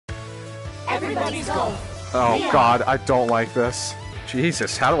Everybody's goal. Oh God, I don't like this.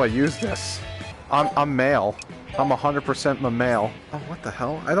 Jesus, how do I use this? I'm male. I'm 100% a male. Oh, what the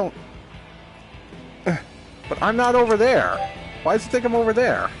hell? I don't... But I'm not over there. Why does it think I'm over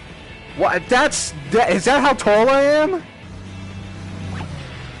there? What? Is that how tall I am?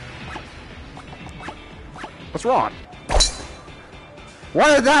 What's wrong?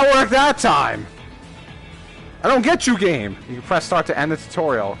 Why did that work that time? I don't get you, game. You can press start to end the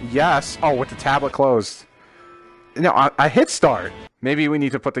tutorial. Yes. Oh, with the tablet closed. No, I hit start. Maybe we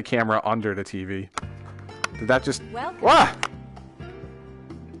need to put the camera under the TV. Did that just... Welcome. Ah!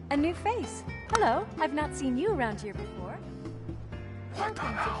 A new face. Hello, I've not seen you around here before.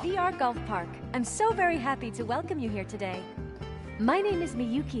 Welcome to VR Golf Park. I'm so very happy to welcome you here today. My name is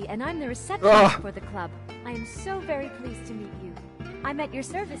Miyuki, and I'm the receptionist for the club. I am so very pleased to meet you. I'm at your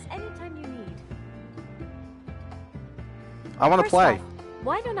service anytime you need. I want to play. Off,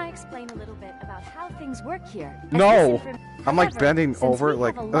 why don't I explain a little bit about how things work here? No! I'm like bending over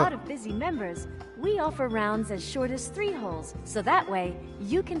like like... we have a lot of busy members, we offer rounds as short as 3 holes, so that way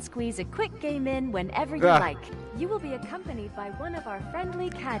you can squeeze a quick game in whenever you like. You will be accompanied by one of our friendly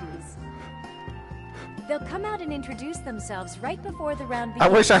caddies. They'll come out and introduce themselves right before the round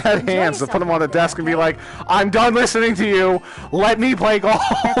begins. I wish I had hands to put them on the desk and be like, I'm done listening to you. Let me play golf.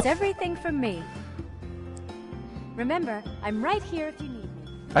 That's everything from me. Remember, I'm right here if you need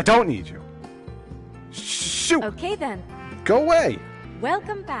me. I don't need you. Shoot. Okay then. Go away.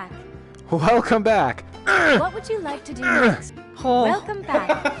 Welcome back. Welcome back. What would you like to do next? Oh. Welcome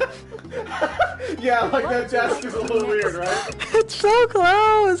back. Yeah, like that desk is a little weird, right? It's so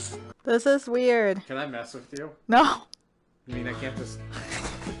close. This is weird. Can I mess with you? No. You mean I can't just...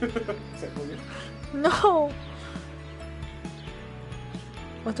 No.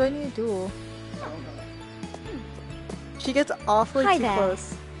 What do I need to do? I don't know. She gets awfully Hi too there.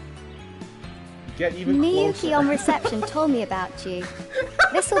 close. Get even Miyuki closer. on reception told me about you.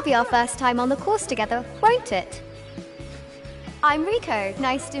 This will be our first time on the course together, won't it? I'm Rico.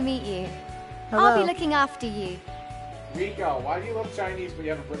 Nice to meet you. Hello. I'll be looking after you. Rico, why do you look Chinese but you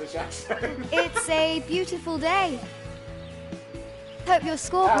have a British accent? It's a beautiful day. Hope your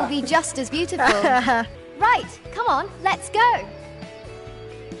score will be just as beautiful. Right, come on, let's go.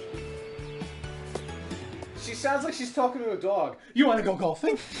 She sounds like she's talking to a dog. You want to go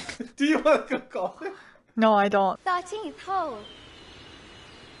golfing? Do you want to go golfing? No, I don't. 13th hole.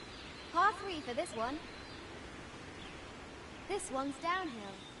 Par 3 for this one. This one's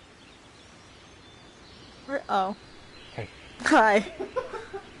downhill. Where? Oh. Hey. Hi.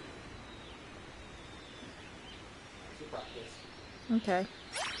 Okay.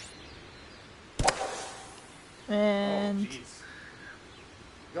 And... Oh, jeez.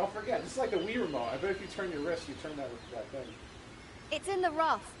 Don't forget, this is like the Wii remote. I bet if you turn your wrist, you turn that thing. It's in the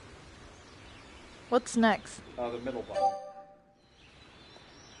rough. what's next? The middle button.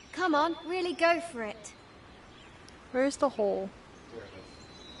 Come on, really go for it. Where's the hole? There it is.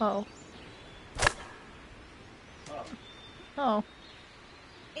 Oh. Oh, Oh.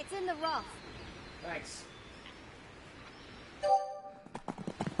 It's in the rough. thanks.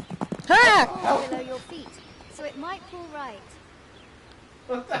 Ha! Ball below your feet, so it might pull right.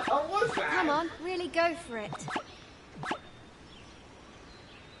 What the hell was that? Come on, really go for it. Why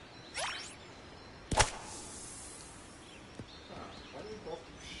do we both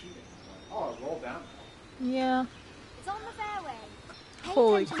keep shooting? Oh, it rolled down. Yeah. It's on the fairway. Pay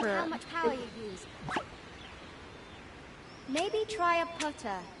Holy attention to crap. how much power you use. Maybe try a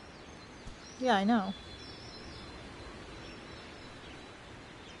putter. Yeah, I know.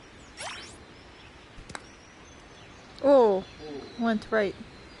 Oh, went right.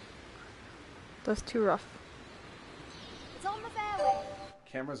 That's too rough. It's on the fairway.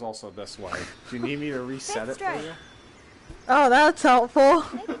 Camera's also this way. Do you need me to reset it for straight. you? Oh, that's helpful.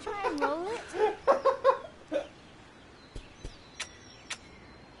 Maybe try and roll it.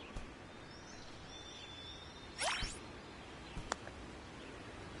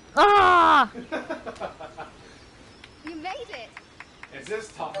 Ah! You made it. Is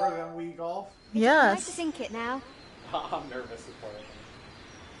this tougher than Wii Golf? Try to Yes. sink it now. I'm nervous for it.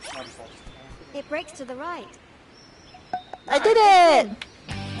 I'm sorry. It breaks to the right. I did it!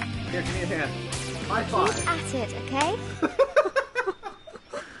 Here, give me a hand. High Keep five. at it, okay?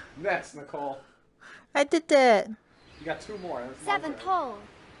 Next, Nicole. I did it! You got 2 more. That's my 7th turn. hole.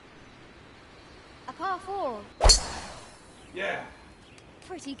 A par 4. Yeah.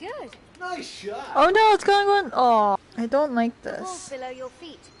 Pretty good. Nice shot. Oh no, it's going on. Oh, I don't like Ball's this. below your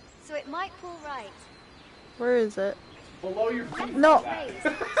feet, so it might pull right. Where is it? Below your feet. No. Raised, so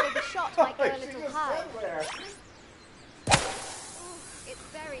the shot might go a She little just high. said where. Ooh, it's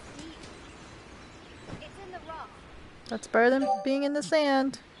very deep. It's in the rough. That's better than being in the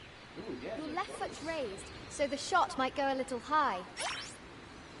sand. Ooh, yeah. Your left foot's raised, so the shot might go a little high.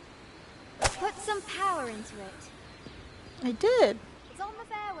 Put some power into it. I did. It's on the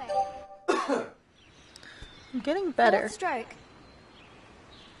fairway. I'm getting better. Fourth stroke.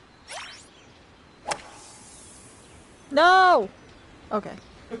 No! Okay.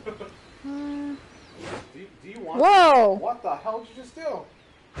 Do you want? Whoa! What the hell did you just do?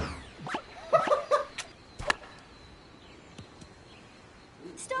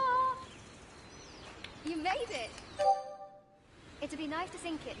 Stop! You made it. It'd be nice to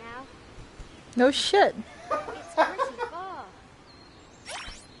sink it now. No shit. It's pretty far.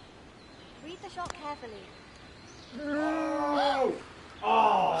 Read the shot carefully. Oh!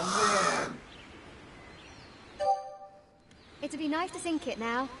 Oh man! It'd be nice to sink it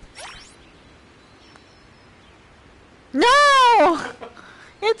now. No!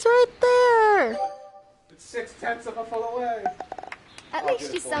 It's right there! It's 6/10 of a foot away. At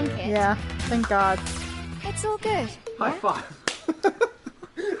least you sunk it. Yeah, thank God. It's all good. High five.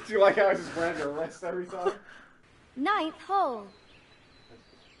 Do you like how I just ran your wrist every time? Ninth hole.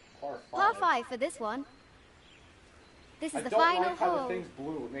 Par Par 5 for this one. This is I the don't final like how the hole. thing's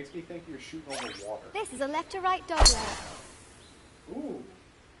blue. It makes me think you're shooting over water. This is a left to right dogleg. Ooh,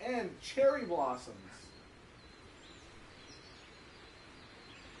 and cherry blossoms.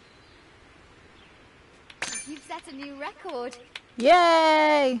 You've set a new record.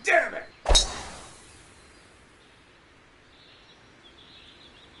 Yay! Damn it!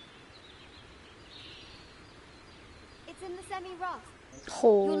 It's in the semi-rough. Your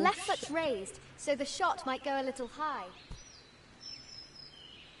Hole. left foot's raised, so the shot might go a little high.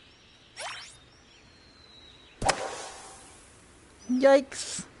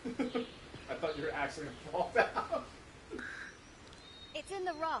 Yikes. I thought you were actually gonna fall down. It's in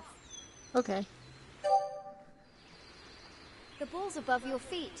the rough. Okay. The ball's above your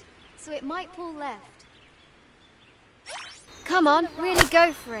feet, so it might pull left. Come on, really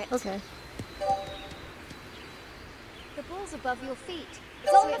go for it. Okay. The ball's above your feet,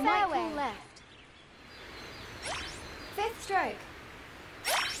 so it might pull left. Fifth stroke.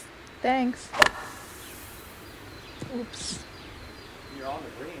 Thanks. Oops. You're on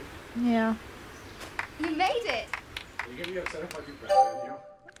the green. Yeah. You made it. Are you gonna be upset if I do better than you?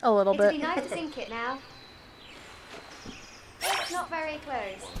 A little It'd be bit. nice to sink it now. It's not very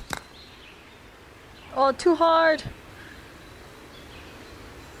close. Oh, too hard.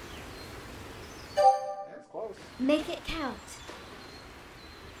 That's close. Make it count.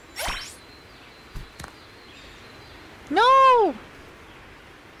 No!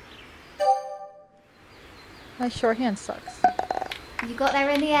 My shorthand sucks. You got there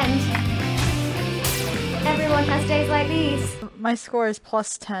in the end. Everyone has days like these. My score is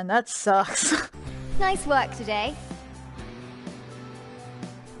plus 10. That sucks. Nice work today.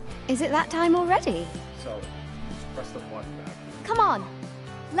 Is it that time already? So, just press the button back. Come on.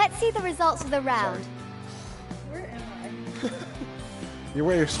 Let's see the results of the round. Where am You're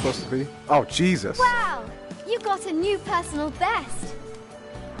where you're supposed to be. Oh, Jesus. Wow! You got a new personal best.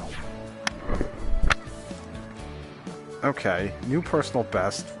 Okay, new personal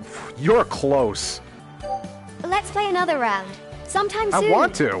best. You're close. Let's play another round. Sometime soon. I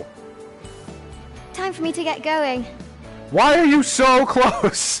want to. Time for me to get going. Why are you so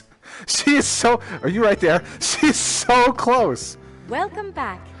close? She is so... Are you right there? She is so close. Welcome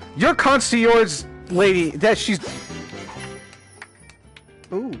back. Your concierge lady, that she's...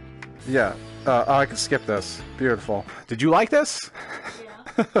 Ooh. Yeah. I can skip this. Beautiful. Did you like this?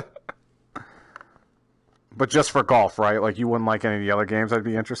 Yeah. But just for golf, right? Like, you wouldn't like any of the other games I'd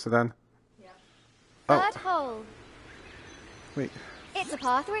be interested in? Yeah. Oh. Third hole. Wait. It's a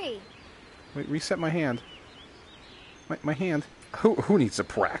par 3. Wait, reset my hand. My hand. Who needs to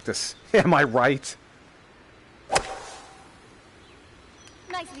practice? Am I right?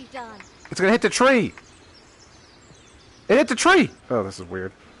 Nicely done. It's gonna hit the tree! It hit the tree! Oh, this is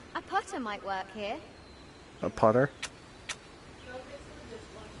weird. A putter might work here. A putter.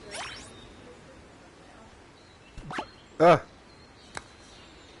 Ooh!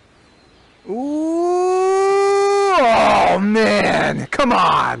 Oh, man! Come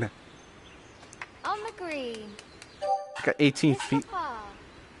on! On the green. Got 18 It's a feet. par.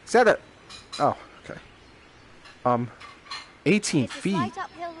 Is that a... Oh, okay. 18 It's a feet. slight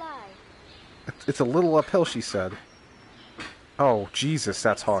uphill lie. It's a little uphill, she said. Oh, Jesus,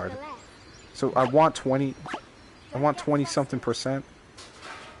 that's hard. To the left. So I want 20... I want 20-something percent.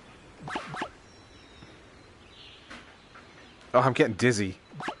 Oh, I'm getting dizzy.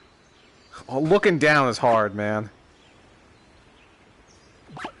 Oh, looking down is hard, man.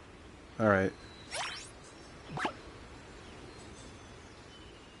 Alright.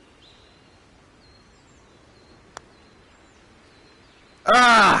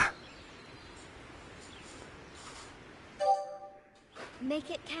 Ah! Make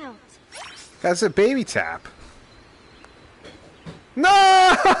it count. That's a baby tap.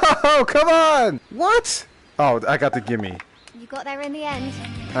 No! Come on! What? Oh, I got the gimme. You got there in the end.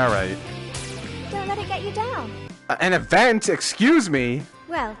 Alright. Don't let it get you down. An event? Excuse me?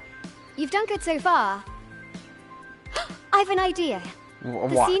 Well, you've done good so far. I've an idea. The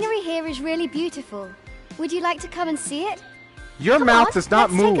What? scenery here is really beautiful. Would you like to come and see it? Your Come mouth on, does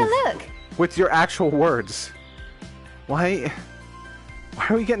not let's move take a look. with your actual words. Why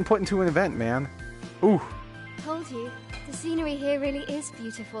are we getting put into an event, man? Ooh. Told you, the scenery here really is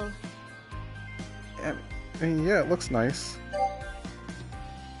beautiful. I mean, yeah, it looks nice.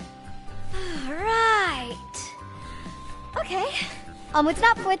 Right. Okay. Onwards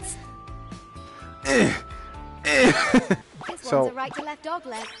and upwards. This So- one's a right to left dog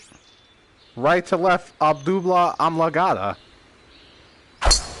leg. Right to left, Abdullah Amlagada.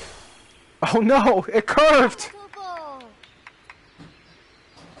 Oh no, it curved! Little ball.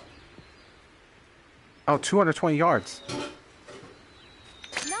 Oh, 220 yards.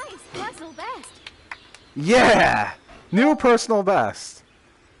 Nice, personal best. Yeah! New personal best.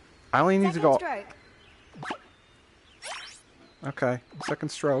 I only need to Second go... stroke. Okay, second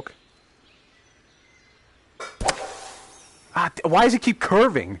stroke. Ah, why does it keep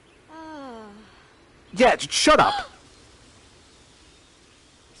curving? Oh. Yeah, shut up!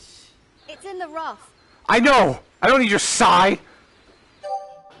 It's in the rough. I know! I don't need your sigh!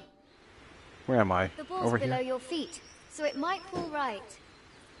 Where am I? The ball's Over below here? your feet, so it might pull right.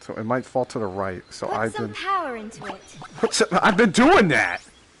 So it might fall to the right. So Put I've some been... power into it. I've been doing that!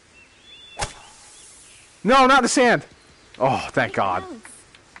 No, not in the sand! Oh, thank God. Bounce.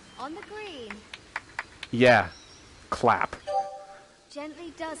 On the green. Yeah. Clap.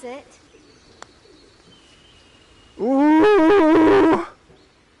 Gently does it. Ooh!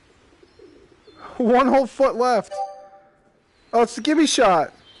 One whole foot left. Oh, it's the gimme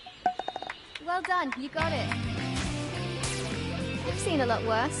shot. Well done, you got it. I've seen a lot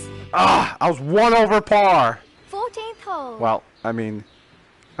worse. Ah, I was one over par. 14th hole. Well, I mean,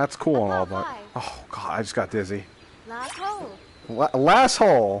 that's cool and all, par but... five. Oh, God, I just got dizzy. Last hole. Last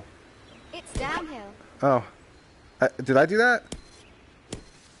hole. It's downhill. Oh. Did I do that?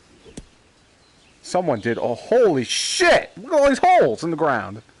 Someone did. Oh, holy shit! Look at all these holes in the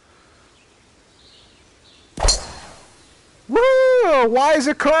ground. Woo! Why is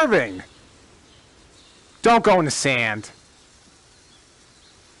it curving? Don't go in the sand.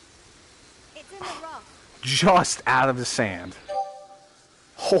 It's in the rough. Just out of the sand.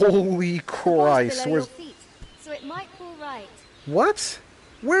 Holy The ball's Christ. below your Where's... feet, so it might pull right. What?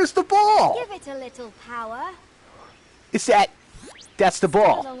 Where's the ball? Give it a little power. It's that... That's the A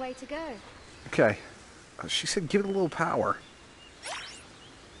ball. long way to go. Okay. She said give it a little power.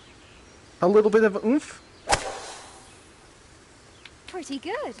 A little bit of oomph? Pretty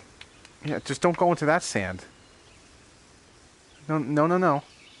good. Yeah, just don't go into that sand. No, no, no, no.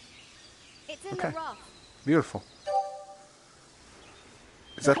 It's in Okay. the rough. Beautiful.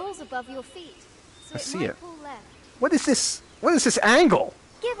 Is The that... ball's above your feet, so I it see might it. pull left. What is this? What is this angle?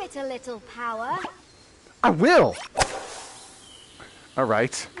 Give it a little power. I will. All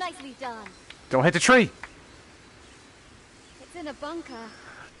right. Nicely done. Don't hit the tree. It's in a bunker.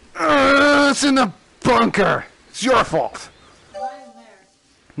 It's in the bunker. It's your fault.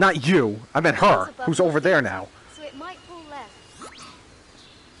 Not you. I meant her, It's above who's your over there feet, now. So it might pull left.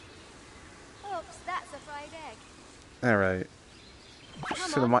 Oops, that's a fried egg. All right. She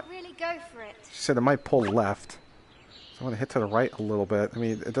said, Come it on, might, really go for it. she said it might pull left. So I'm going to hit to the right a little bit. I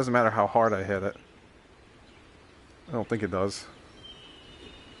mean, it doesn't matter how hard I hit it. I don't think it does.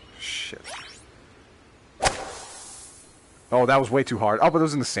 Shit. Oh, that was way too hard. Oh, but it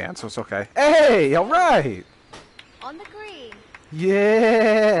was in the sand, so it's okay. Hey, all right. On the green.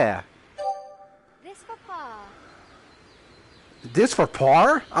 Yeah. This for par. This for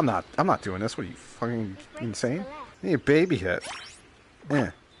par? I'm not doing this. What are you, fucking insane? I need a baby hit.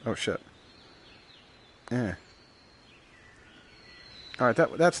 Yeah. Oh shit. Yeah. All right,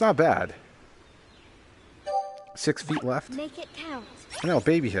 that's not bad. 6 feet left. Make it count. No,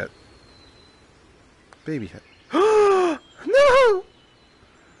 baby hit. Baby hit. No!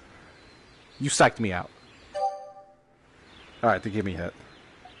 You psyched me out. All right, they give me a hit.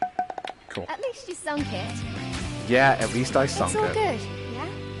 Cool. At least you sunk it. Yeah, at least I sunk It's all it. good, yeah?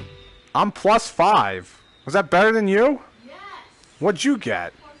 I'm +5. Was that better than you? Yes. What'd you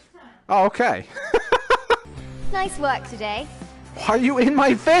get? Oh, okay. Nice work today. Why are you in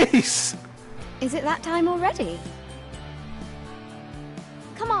my face? Is it that time already?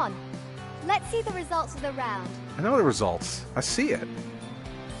 Come on. Let's see the results of the round. I know the results. I see it.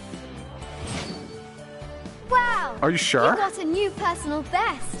 Wow! Are you sure? You got a new personal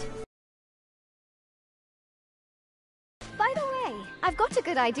best. By the way, I've got a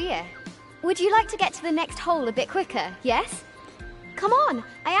good idea. Would you like to get to the next hole a bit quicker, yes? Come on,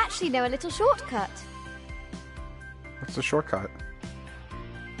 I actually know a little shortcut. What's the shortcut?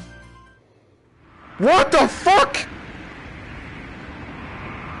 What the fuck?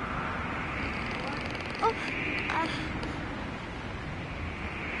 Oh,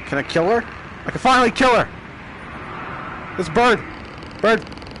 Can I kill her? I can finally kill her! This bird! Bird!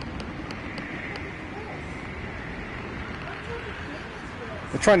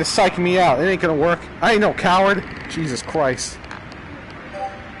 They're trying to psych me out. It ain't gonna work. I ain't no coward. Jesus Christ.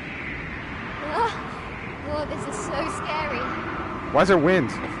 oh, this is so scary. Why is there wind?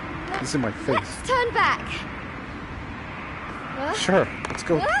 This is in my face. Let's turn back. Sure, let's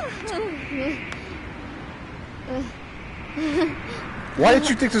go. Why did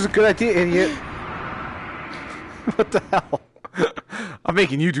you think this was a good idea, idiot? What the hell? I'm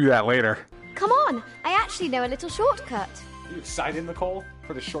making you do that later. Come on, I actually know a little shortcut. Are you excited, Nicole,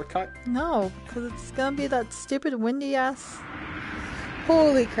 for the shortcut? No, because it's gonna be that stupid windy ass.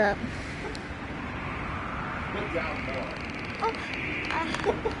 Holy crap. Look down more.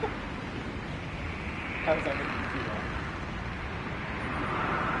 How does that make you feel?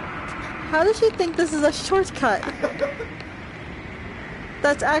 How does she think this is a shortcut?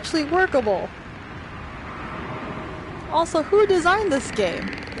 That's actually workable. Also, who designed this game?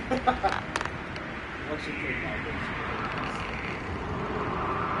 What's your take on this?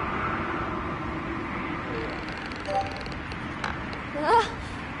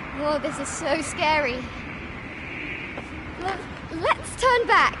 Oh, this is so scary. Let's turn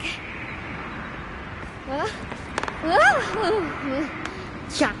back. Yeah. Oh my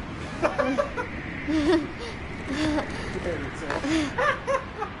god.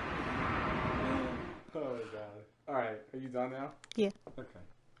 Alright, are you done now? Yeah. Okay.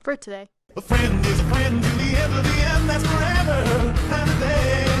 For today. A friend is a friend to the end of the end, that's forever and a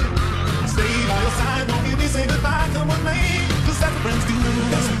day. Stay by your side, won't give me say goodbye.